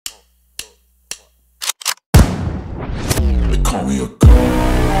call me a god.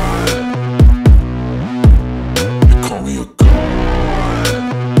 You call me a god.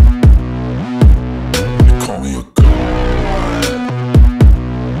 You call me a god.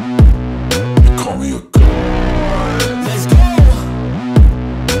 You call me a god. Let's go.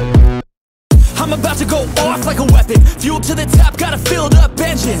 I'm about to go off like a weapon. Fuel to the top, got a filled up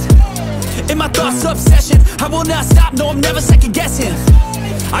engine. In my thoughts, obsession, I will not stop, no, I'm never second guessing.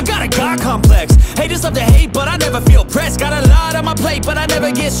 I got a God complex. Haters love to hate, but I never feel pressed. Got a lot on my plate, but I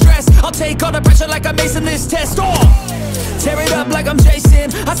never get stressed. I'll take all the pressure like I'm acing this test. Tear it up like I'm Jason.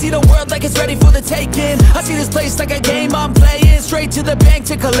 I see the world like it's ready for the taking. I see this place like a game I'm playing. Straight to the bank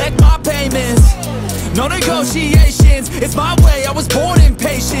to collect my payments. No negotiations, it's my way, I was born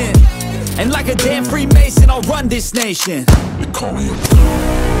impatient. And like a damn Freemason, I'll run this nation. You call me a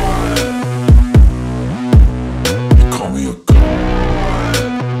god. You call me a god.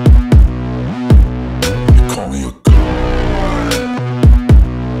 You call me a god.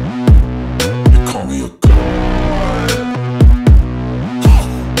 You call me a god.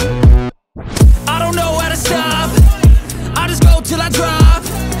 I don't know how to stop, I just go till I drop.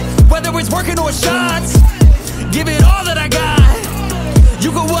 Whether it's working or shots, give it all that I got.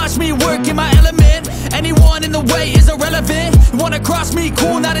 You can watch me work in my element. Anyone in the way is irrelevant. You wanna cross me,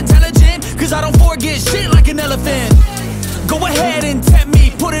 cool, not intelligent, cause I don't forget shit like an elephant. Go ahead and tempt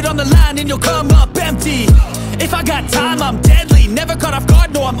me, put it on the line and you'll come up empty. If I got time, I'm deadly. Never caught off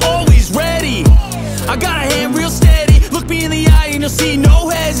guard, no, I'm always ready. I got a hand real steady. Look me in the eye and you'll see no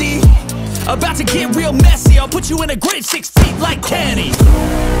hezzy. About to get real messy. I'll put you in a grave 6 feet like Kenny.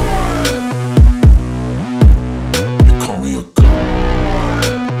 You call me a god.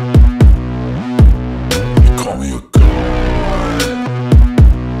 You call me a god.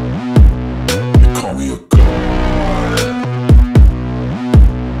 You call me a god.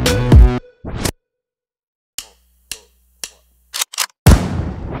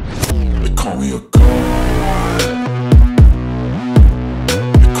 You call me a god.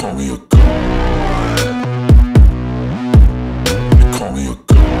 You call me a god. You call me a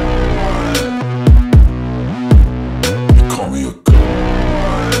god. You call me a god.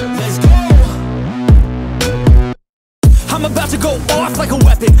 Let's go. I'm about to go off like a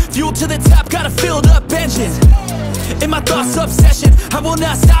weapon. Fuel to the top, got a filled up engine. In my thoughts, obsession, I will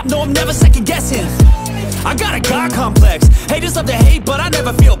not stop, no, I'm never second guessing. I got a God complex. Haters love to hate, but I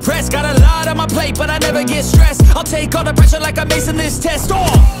never feel pressed. Got a lot on my plate, but I never get stressed. I'll take all the pressure like I'm acing this test.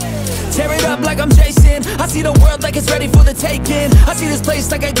 Tear it up like I'm Jason. I see the world like it's ready for the taking. I see this place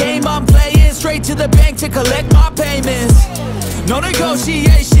like a game I'm playing. Straight to the bank to collect my payments. No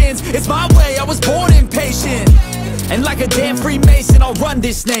negotiations, it's my way, I was born impatient. And like a damn Freemason, I'll run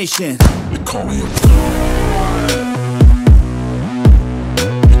this nation. You call me a god.